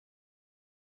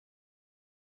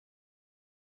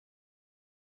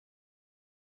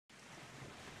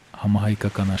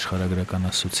համահայկական աշխարհագրական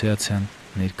ասոցիացիան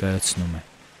ներկայացնում է։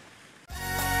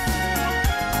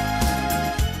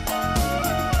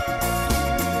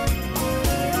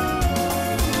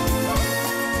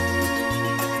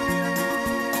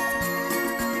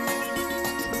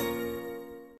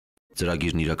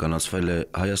 Ծրագիրն իրականացվել է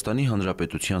Հայաստանի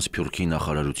Հանրապետության Սփյուռքի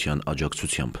նախարարության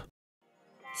աջակցությամբ։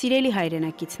 Սիրելի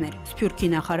հայրենակիցներ, Սփյուռքի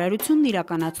նախարարությունն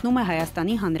իրականացնում է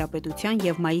Հայաստանի Հանրապետության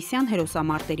եւ Մայիսյան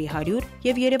հերոսամարտերի 100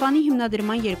 եւ Երևանի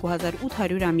հիմնադրման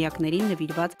 2800-ամյակներին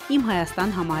նվիրված Իմ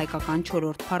Հայաստան համահայկական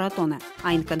 4-րդ փառատոնը։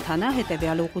 Այն կընթանա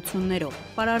հետեւյալ ուղղություններով.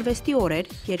 պարարվեստի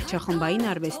օրեր, երգչախմբային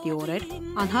արվեստի օրեր,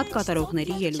 անհատ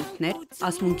կատարողների ելույթներ,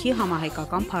 ասմունքի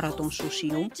համահայկական փառատոն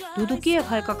Շուշիում, դուդուկի եւ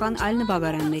հայկական այլ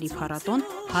նվագարանների փառատոն,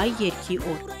 հայ երգի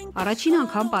օր։ Առաջին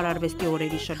անգամ պարարվեստի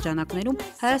օրերի շրջանակներում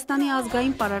Հայաստանի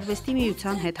ազգային պարարվեստի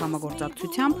միության հետ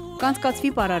համագործակցությամբ կանցկացվի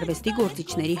պարարվեստի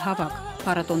գործիչների հավաք։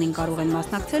 Փառատոնին կարող են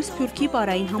մասնակցել Սփյուռքի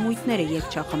պարային համույթները,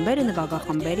 երգչախմբերը,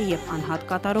 նվագախմբերը եւ անհատ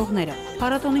կատարողները։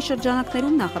 Փառատոնի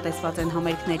շրջանակներում նախատեսված են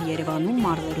համերգներ Երևանում,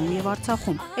 մարզերում եւ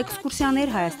Արցախում,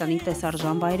 էքսկուրսիաներ Հայաստանի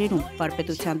տեսարժան վայրերում,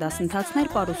 վարպետության դասընթացներ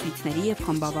պարուսույցների եւ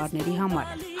խմբավարների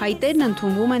համար։ Հայտերն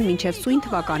ընդունվում են մինչեւ սույն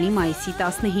թվականի մայիսի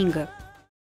 15-ը։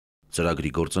 Ծրագրի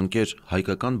գործընկեր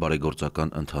Հայկական բարեգործական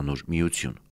ընդհանուր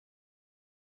միություն։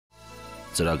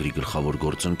 Ծրագրի գլխավոր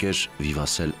գործընկեր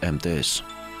Vivassel MTS։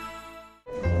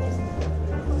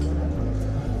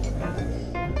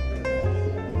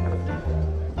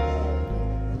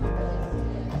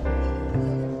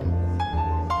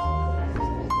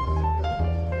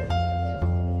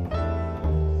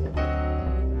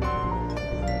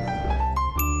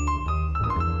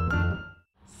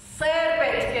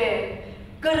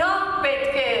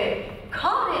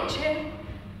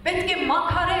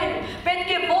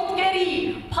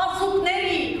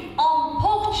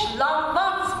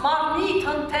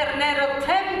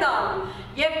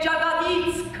 Եվ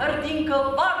ճակատից քրդինքը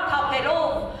վար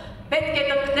թափելով պետք է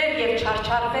դնքներ և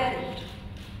չարչարվել։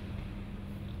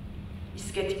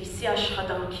 Իսկ այդպիսի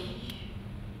աշխատանքի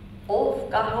ով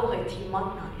կարող է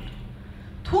թիմանալ։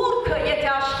 Թուրքը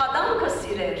եթե աշխատանքը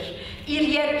սիրեր, իր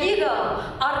երկիրը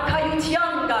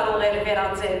արքայության կարող էր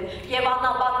վերածել և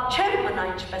անաբատ չեր մնա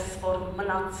ինչպես որ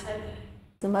մնացել է։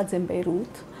 Ծնված եմ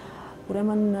Բեյրութ,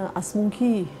 ուրեմն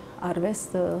ասմունքի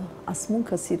արվեստը,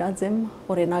 ասմունքը սիրած եմ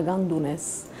օրենական դունես,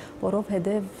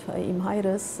 որովհետև իմ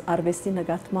հայրս արվեստի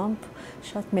նկատմամբ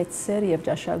շատ մեծ սեր և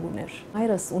ճաշակ ուներ։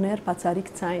 Հայրս ուներ բացառիկ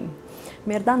ձայն,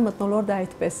 մեր տան մթնոլորտը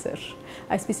այդպես էր,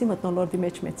 այսպիսի մթնոլորտի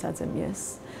մեջ մեծած եմ ես,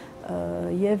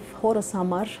 և հորս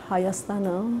համար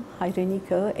Հայաստանը,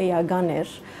 հայրենիքը էական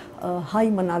էր հայ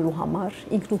մնալու համար,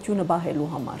 ինքնությունը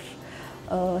պահելու համար։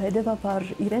 Հետևաբար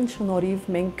իրեն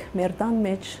շնորհիվ մենք մեր տան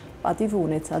մեջ պատիվ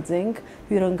ունեցած ենք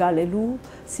հյուրընկալելու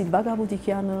Սիլվա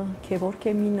Գավուդիկյանը, Քևոր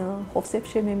Քեմինը,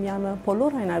 Հովսեփ Շեմեմյանը,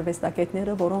 բոլոր այն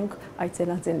արվեստագետները, որոնք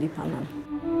այցելած են Լիբանան։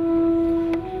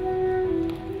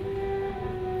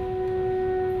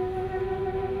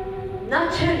 Նա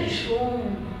չէր հիշում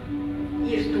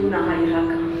իր տունը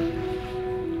հայրական։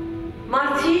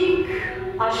 Մարդիկ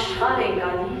աշխարհ են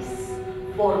գալիս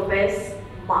որպես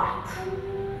մարդ։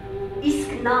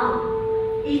 Իսկ նա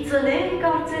իծնեն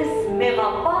կարծես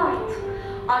մեղապարտ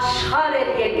աշխարհ էր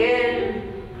եկել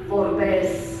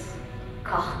որպես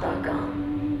քաղաքական։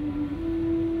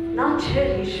 Նա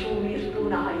չէր հիշում իր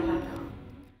տունը հայրական։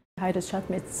 Հայրս շատ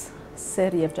մեծ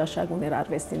սեր և ճաշակ ուներ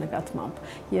արվեստի նկատմամբ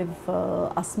և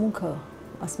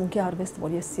ասմունքի արվեստ,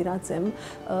 որ ես սիրած եմ,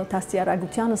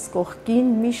 դաստիարակությանս կողքին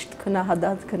միշտ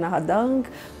քնահատանք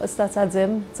ստացած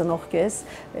եմ ծնողքես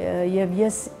և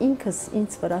ես ինքս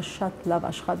ինձ վրա շատ լավ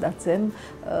աշխատած եմ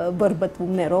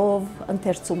բրբտումներով,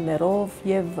 ընթերցումներով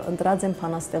և ընտրած եմ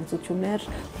բանաստեղծություններ,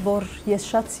 որ ես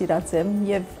շատ սիրած եմ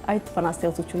և այդ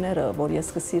բանաստեղծությունները, որ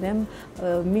ես կսիրեմ,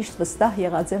 միշտ վստահ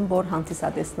եղած եմ, որ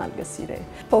հանդիսատեսնալ կսիրե։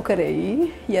 Փոքր էի,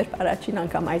 երբ առաջին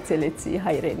անգամ այցելեցի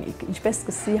հայրենիք, ինչպես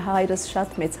կսի հայրս շատ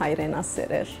մեծ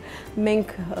հայրենասեր էր։ Մենք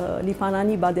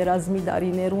Լիբանանի պատերազմի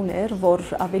տարիներուն էր, որ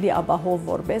ավելի ապահով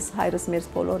որպես հայրս մեզ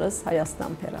բոլորս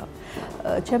Հայաստան բերավ։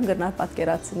 Չեմ գնալ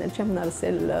պատկերացնել, չեմ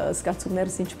նարսել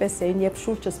զգացումներս ինչպես էին, երբ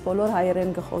շուրջս բոլոր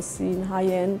հայերեն գխոսին,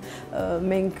 հայեն,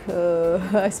 մենք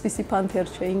այսպիսի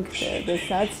բաներ չէինք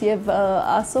տեսած եւ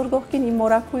ասոր գողքին իմ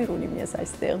մորաքույր ունիմ ես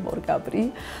այստեղ որ գաբրի,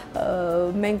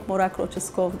 մենք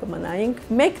մորաքրոջս կով կմնայինք,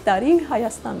 1 տարի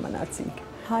Հայաստան մնացինք։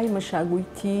 հայ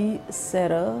մշակույթի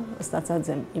սերը ստացած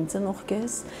եմ իմ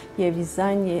ծնողքես եւ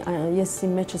իզայն ես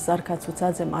իմ մեջ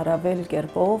զարգացուցած եմ առավել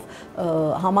կերպով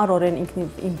համառորեն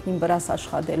ինքնին վրաս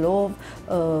աշխատելով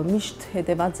միշտ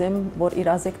հետեւած եմ որ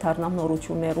իրազեկ դառնամ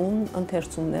նորություններուն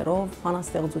ընթերցումներով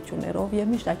բանաստեղծություններով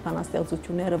եւ միշտ այդ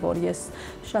բանաստեղծությունները որ ես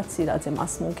շատ սիրած եմ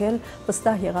ասմունքել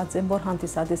վստահ եղած եմ որ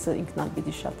հանդիսադեսը ինքնան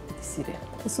պիտի շատ պիտի սիրի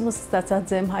ուսումս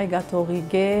ստացած եմ հայ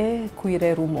գաթողիկե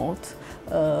քույրերու մոտ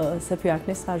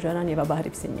Սրբիակնես Խաչարյան եւ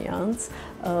Աբահարիպսիմյանց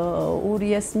ուր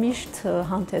ես միշտ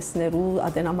հանդեսներու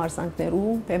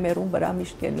ադենամարզանքներու բեմերուն վրա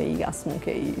միշտ կելեի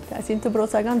ասմունքեի այսին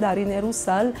դպրոցական դարիներու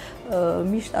սալ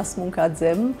միշտ ասմունքած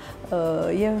եմ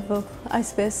եւ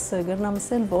այսպես գրնամ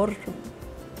ասել որ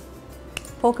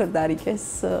փոքր դարիքես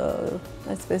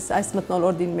այսպես այս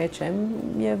մթնոլորտին մեջ եմ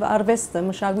եւ արվեստը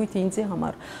մշակույթը ինձի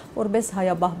համար որպես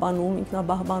հայաբահբանում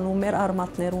ինքնաբահբանում մեր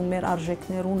արմատներուն մեր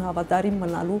արժեքներուն հավատարիմ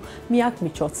մնալու միակ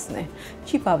միջոցն է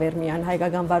չի բավեր միան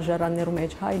հայկական վարժարաններու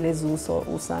մեջ հայ լեզու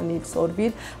ուսանիլ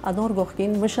սորվիլ անոր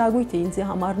գողքին մշակույթը ինձի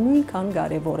համար նույնքան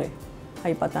կարեւոր է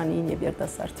հայ պատանին եւ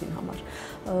երիտասարդին համար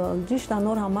ճիշտ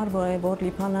անոր համար որ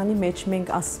Լիբանանի մեջ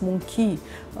մենք ասմունքի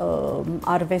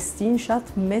արվեստին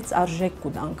շատ մեծ արժեք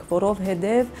կունենք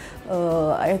որովհետեւ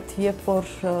այդ երբ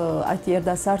որ այդ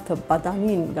երիտասարդը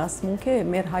պատանին ասմունք է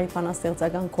մեր հայ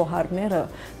բանաստեղծական կոհարները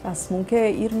ասմունք է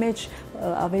իր մեջ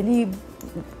ավելի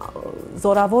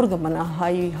զորավոր կմնա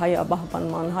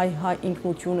հայաբահբանման հայ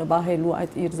ինքնությունը բահելու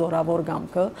այդ իր զորավոր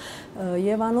գամքը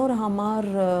եւ անոր համար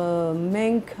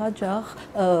մենք հաջող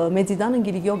մեծիդանը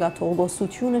գիրիգյո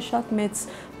գաթողոսությունը շատ մեծ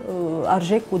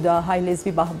արժեք կուտա հայ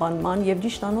լեզվի բահբանման եւ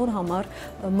ճիշտ անոր համար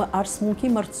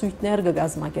արսմունքի մրցույթներ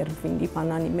կգազմագերբվին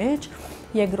Լիբանանի մեջ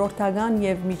երկրորդական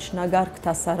եւ միջնագարկ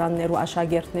դասարաններու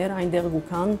աշակերտներ այնտեղ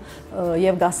գուքան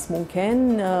եւ գասմունքեն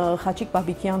Խաչիկ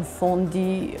Բաբիկյան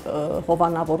ֆոնդի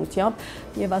հովանավորությամբ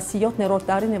եւ 7-րդ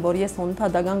տարին է որ ես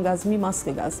հոնթադական գազմի մաս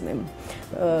կգազմեմ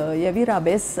եւ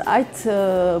իրապես այդ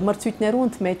մրցույթներու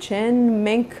ընդմեջ են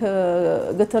մենք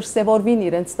գտրսեվորվին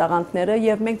իրենց տաղանդները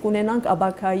եւ մենք ունենանք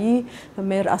աբակայի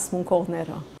մեր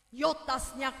ասմունքողները 7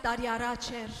 տասնյակ տարի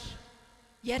առաջ էր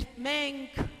երբ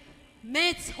մենք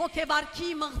մեծ հոգեվարքի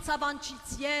մղցավանչից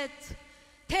ետ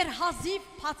թեր հազիվ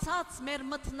փացած մեր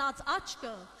մտնած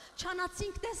աչքը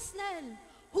չանացինք տեսնել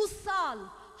հուսալ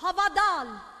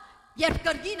հավատալ երբ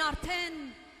կրգին արդեն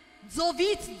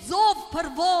ձովից ձով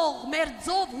փրվող մեր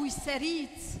ձով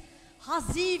հույսերից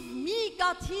հազիվ մի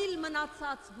կաթիլ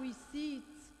մնացած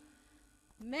հույսից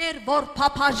մեր որ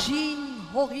փափաժին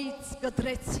հողից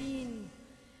գդրեցին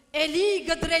էլի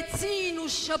գդրեցին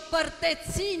ու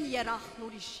շպրտեցին երախն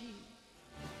ուրիշի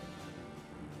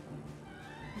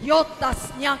 7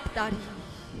 տասնյակ տարի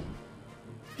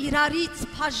իրարից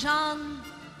փաժան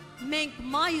մենք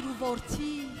մայր ու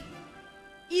որդի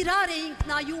իրար էինք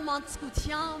նայում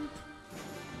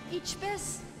անցկությամբ ինչպես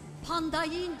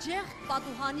փանդային ջեղտ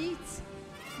պատուհանից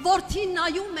որդին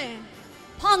նայում է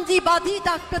փանդիբադի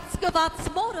տակ կծկված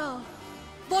մորը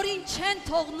որին չեն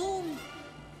թողնում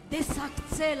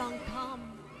դեսակցել անգամ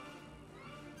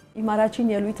Իմ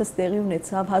առաջին ելույթս տեղի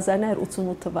ունեցավ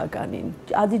 1988 թվականին։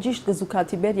 Ադի ճիշտ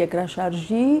գզուքաթիբեր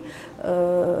երկրաշարժի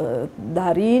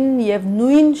դարին եւ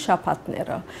նույն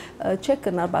շաբաթները։ Չեք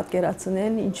կնար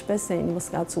պատկերացնել ինչպես էին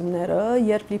մսկացումները,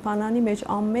 երբ Լիբանանի մեջ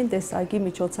ամեն տեսակի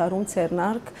միջոցառում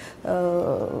ցերնարկ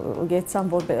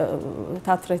գեցան որ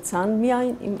թատրեցան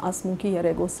միայն իմ ասմունքի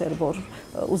երեգոս էր որ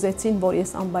ուզեցին որ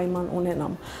ես անպայման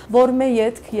ունենամ։ Որ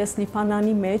մեյետք ես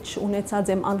Լիբանանի մեջ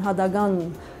ունեցած եմ անհատական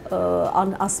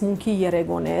ասմունքի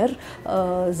երեգոներ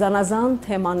զանազան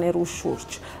թեմաներու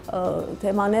շուրջ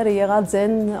թեմաները եղած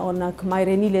են օրինակ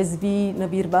մայրենի լեզվի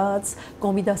նվիրված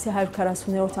կոմիդասի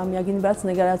 140-րդ ամյակին նվիրված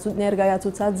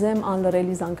ներկայացուցած եմ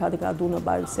անլրելի զանգադգադունը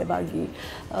Բարուսեվագի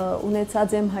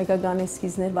ունեցած եմ հայկական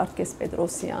էսքիզներ Վարդգես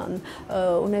Պետրոսյան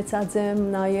ունեցած եմ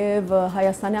նաև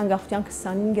Հայաստանի անկախության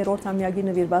 25-րդ ամյակի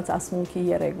նվիրված ասմունքի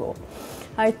երեգո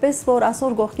Այդպես որ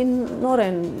ասոր գողքին նոր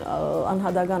են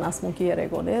անհատական ասմունքի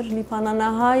երեգոներ,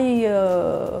 Լիբանանահայ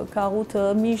քաղուտը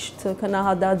միշտ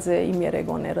քնահատած է իմ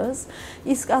երեգոներս,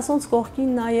 իսկ ասոնց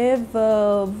գողքին նաև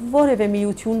որևէ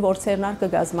միություն, որ ցերնար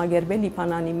կգազմագերբե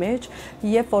Լիբանանի մեջ,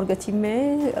 երբ որ գտիմե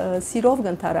սիրով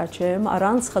կընթարաչեմ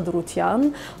առանց խդրության,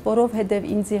 որովհետև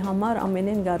ինձի համար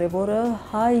ամենեն կարևորը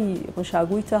հայ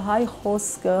մշակույթը, հայ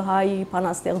խոսքը, հայ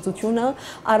բանաստեղծությունը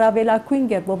առավելագույն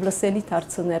կերպով լսելի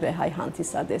դարձնել է հայ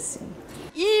հանդիսադեսին։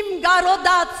 Իմ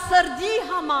գարոդած սրդի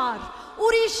համար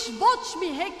ուրիշ ոչ մի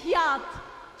հեքիաթ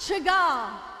չգա,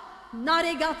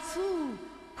 նարեգացու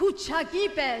քուչակի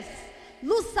պես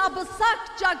լուսաբսակ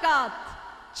ճակատ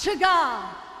չգա,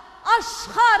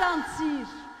 աշխար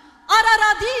անցիր,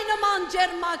 Արարադի նման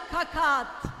ջերմակ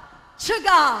քաքատ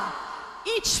չգա,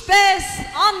 իչպես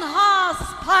անհաս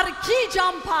պարքի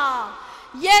ճամպա,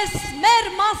 ես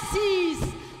մեր մասիս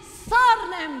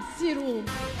սարն եմ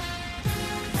սիրում։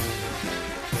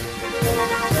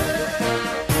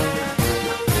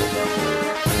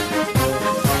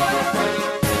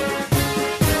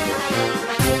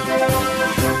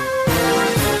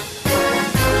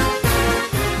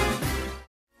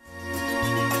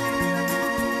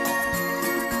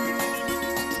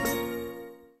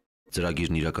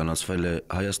 Ծրագիրն իրականացվել է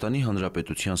Հայաստանի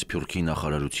Հանրապետության Սփյուռքի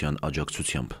նախարարության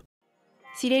աջակցությամբ։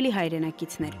 Սիրելի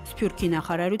հայրենակիցներ, Սփյուռքի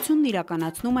նախարարությունն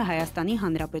իրականացնում է Հայաստանի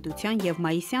Հանրապետության եւ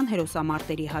Մայիսյան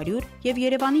հերոսամարտերի 100 եւ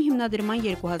Երևանի հիմնադրման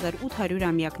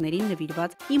 2800-ամյակներին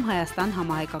նվիրված Իմ Հայաստան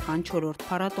համահայկական 4-րդ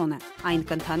փառատոնը։ Այն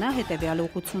կընթանա հետեւյալ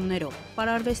ուղղություններով.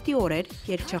 պարարվեստի օրեր,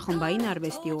 երգչախմբային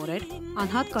արվեստի օրեր,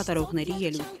 անհատ կատարողների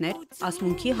ելույթներ,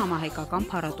 ասմունքի համահայկական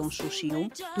փառատոն Շուշիում,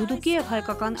 դուդուկի եւ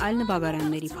հայկական այլ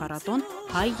նվագարանների փառատոն,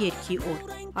 հայ երգի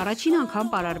օր։ Առաջին անգամ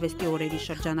պարարվեստի օրերի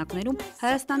շրջանակներում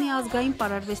Հայաստանի ազգային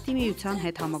պարարվեստի միության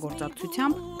հետ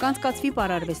համագործակցությամբ կանցկացվի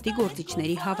պարարվեստի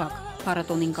գործիչների հավաք։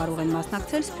 Փառատոնին կարող են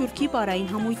մասնակցել Սփյուռքի պարային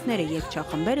համույթները,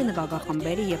 երգչախմբերը,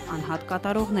 նվագախմբերը եւ անհատ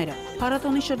կատարողները։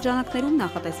 Փառատոնի շրջանակներում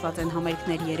նախատեսված են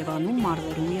համերգներ Երևանում,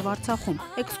 մարզերում եւ Արցախում,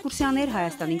 էքսկուրսիաներ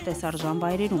Հայաստանի տեսարժան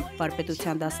վայրերում,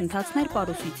 վարպետության դասընթացներ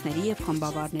պարուսույցների եւ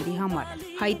խմբավարների համար։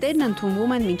 Հայտերն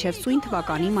ընդունվում են մինչեւ սույն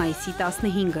թվականի մայիսի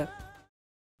 15-ը։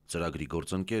 Ծրագրի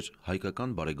գործընկեր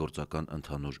Հայկական բարեգործական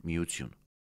ընդհանուր միություն։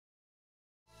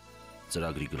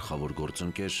 Ծրագրի գլխավոր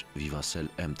գործընկեր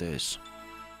Վիվասել MTS։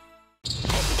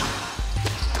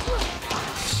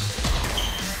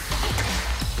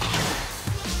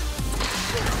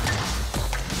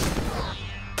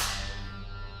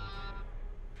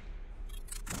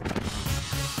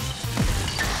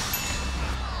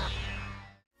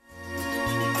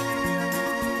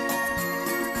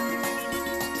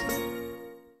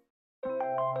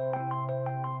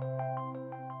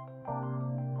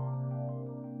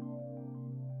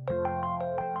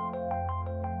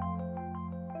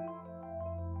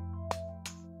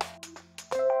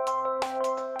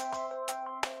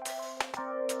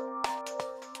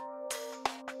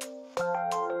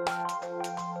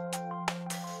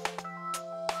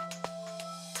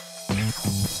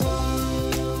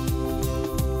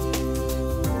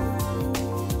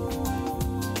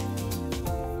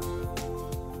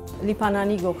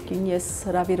 Լիբանանի գողքին ես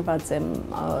հրավիրված եմ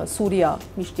Սուրիա,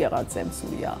 միշտ եղած եմ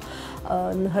Սուրիա,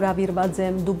 հրավիրված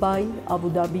եմ Դուբայ,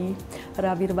 Աբու Դաբի,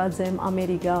 հրավիրված եմ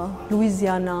Ամերիկա,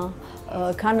 Լուիզիանա,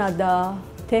 Կանադա,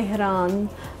 Թեհրան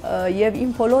եւ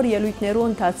իմ բոլոր ելույթներու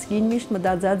ընթացքին միշտ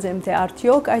մտածած եմ թե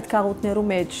արդյոք այդ քաղաքներու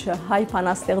մեջ հայ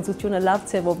բանաստեղծությունը լավ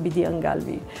ձևով պիտի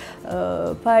ընկալվի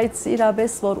բայց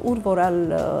իրապես որ որալ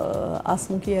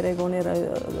ասմունքի երեգոները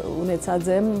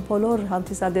ունեցած եմ բոլոր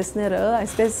հանդիսադեսները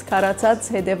այսպես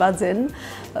քարացած հետևած են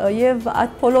եւ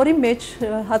այդ բոլորի մեջ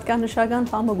հատկանշական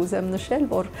բանը գուզեմ նշել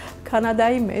որ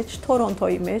Կանադայի մեջ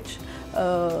Թորոնտոյի մեջ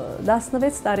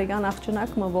 16 տարեկան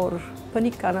աղջնակը որ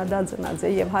բնիկ Կանադա ծնած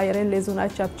է եւ հայերեն լեզուն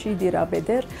այդչափ չի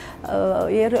դիրաբեդեր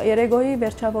երեգոյի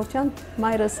վերջավորության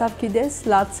մայրը սավ գիտես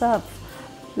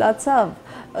լացավ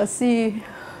ասի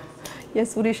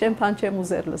ես ուրիշ եմ բան չեմ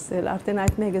ուզեր լսել արդեն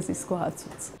այդ մեկը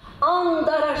զիսկոհացուց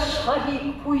անդարաշխահի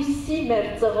հույսի մեր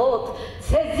ծղոտ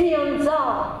ցեզի անձա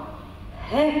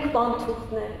հեկ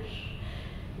բանթուղներ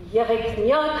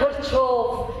եղեքնյա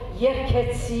քրչով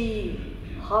երկեցի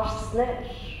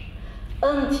հարսներ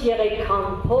ընդ եղեքան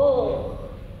փող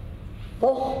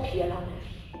ողբ ելաներ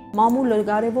Մամուլը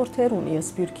կարևոր թեր ունի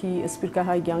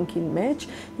սփյուռքահայ կյանքին մեջ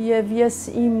եւ ես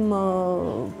իմ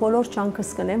բոլոր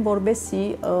չանքս կնեմ որբեսի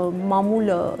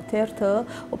մամուլը թերթը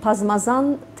բազմազան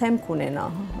թեմք ունենա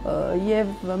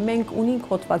եւ մենք ունենք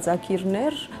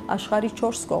հոդվածակիրներ աշխարհի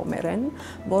 4 կողմերեն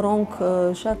որոնք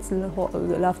շատ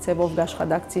լավ ձևով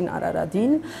աշխատակցին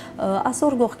Արարատին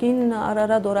ասոր գողքին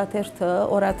Արարատ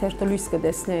օրաթերթը լույս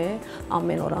կտեսնե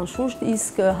ամեն օր անշուշտ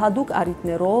իսկ հadouk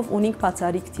արիտներով ունենք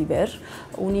բացարիք թիվեր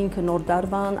ունենք նոր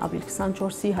դարվան, ապրիլ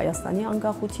 24-ի Հայաստանի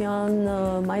անկախության,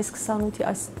 մայիս 28-ի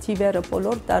այս թիվերը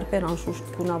բոլոր տարբեր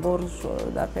անշուշտ գունավոր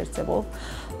տարբեր ձևով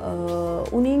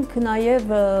ունենք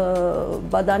նաև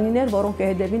բադանիներ, որոնք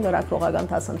կհետևին լրագրողական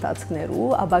դասընթացներու,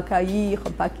 աբակայի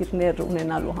խմբակիրներ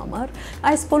ունենալու համար,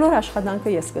 այս բոլոր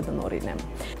աշխատանքը ես կդնորինեմ։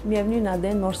 Միևնույն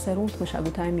ադեն նոր սերունդ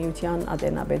մշակութային միության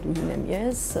ադենաբեդուհին եմ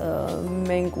ես,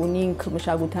 մենք ունենք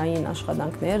մշակութային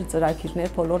աշխատանքներ,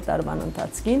 ծրագիրներ բոլոր տարվան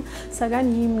ընթացքին,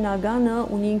 սակայն հիմնականը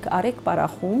ունենք արեկ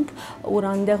պարախումբ, ուր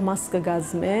այնտեղ մաս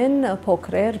կգազմեն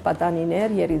փոքրեր,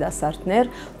 պատանիներ,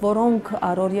 երիտասարդներ, որոնք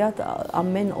առօրյա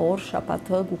ամեն օր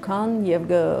շաբաթը գուքան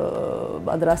եւ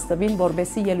պատրաստվին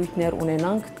որբեսի ելույթներ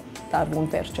ունենանք տարվուն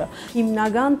վերջը։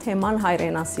 Հիմնական թեման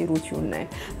հայրենասիրությունն է։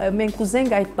 Մենք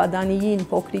ուզենք այդ բադանիին,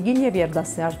 փոքրիկին եւ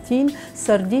երդասարտին,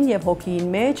 սրդին եւ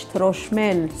հոգին մեջ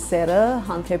թրոշմել սերը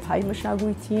հանդեպ հայ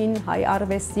մշակույթին, հայ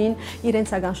արվեստին,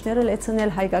 իրենց ականջները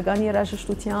լեցնել հայկական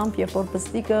երաժշտությամբ, երբ որ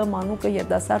բստիկը, մանուկը,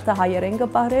 երդասարտը հայերեն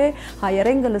կպարե,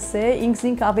 հայերեն կլսե,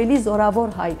 ինքնին ավելի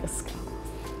զորավոր հայ կսկա։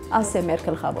 Այս է մեր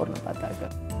գլխավոր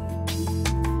նպատակը։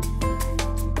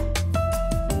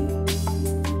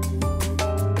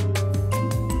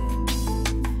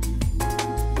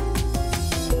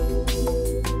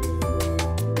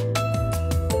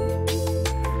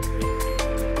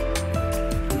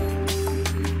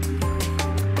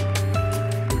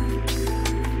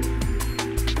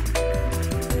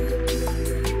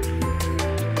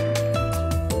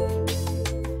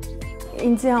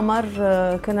 Ինձ համար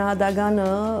քննադատանը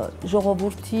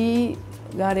ժողովրդի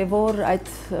կարևոր այդ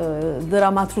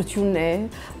դրամատրությունն է,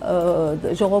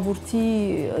 ժողովրդի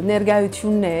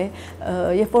ներկայությունն է,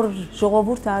 երբ որ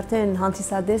ժողովուրդը արդեն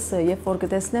հանդիսադեսը, երբ որ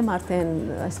կտեսնեմ արդեն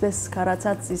այսպես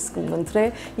քարացած իսկ ընտրե,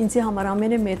 ինձ համար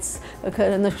ամենամեծ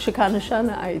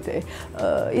շքանշանը այդ է։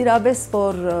 Իրապես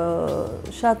որ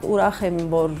շատ ուրախ եմ,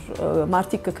 որ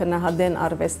մարդիկ կքննադեն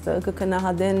արվեստը,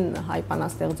 կքննադեն հայ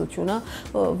բանաստեղծությունը,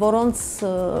 որոնց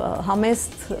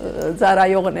համեստ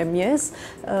ծառայողն եմ ես,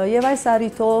 եւ այս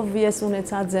առիթով ես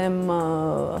ունեցած եմ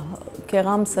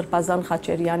Քեղամ Սրբազան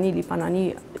Խաչերյանի Լիբանանի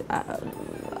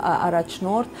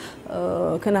առաջնորդ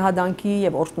քննադանքի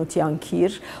եւ օրհնության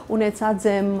քիր ունեցած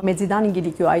եմ Մեծիդան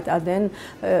Ինգիլիկյո այդ ադեն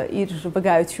իր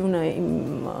վկայությունը իմ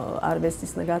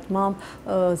արվեստից նկատմամբ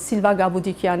Սիլվա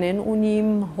Գաբուդիկյանեն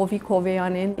ունիմ Հովիկ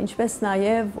Հովեյանեն ինչպես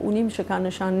նաեւ ունիմ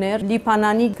շքանշաններ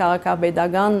Լիբանանի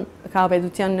քաղաքապետական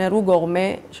քաղաքապետությաններու կողմէ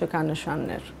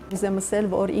շքանշաններ Իզեմ ասել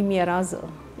որ իմ երազը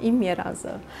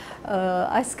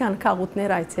այսքան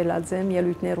քաղուտներ այցելած եմ,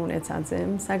 ելույթներ ունեցած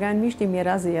եմ, սակայն միշտ իմ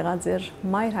երազը եղած էր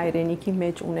մայր հայրենիքի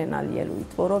մեջ ունենալ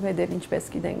ելույթ, որովհետև ինչպես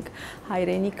գիտենք,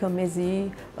 հայրենիքը մեզի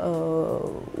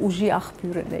ուժի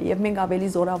աղբյուրն է եւ մենք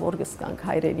ավելի զորավոր կսկանք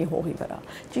հայրենի հողի վրա։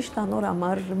 Ճիշտ անոր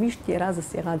համար միշտ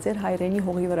երազս եղած էր հայրենի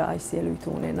հողի վրա այս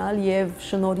ելույթը ունենալ եւ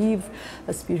շնորհիվ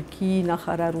Սփյուռքի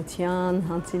նախարարության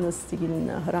Հանցինս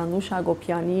Հրանուշ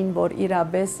Հակոբյանին, որ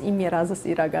իրապես իմ երազս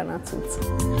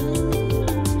իրականացուց։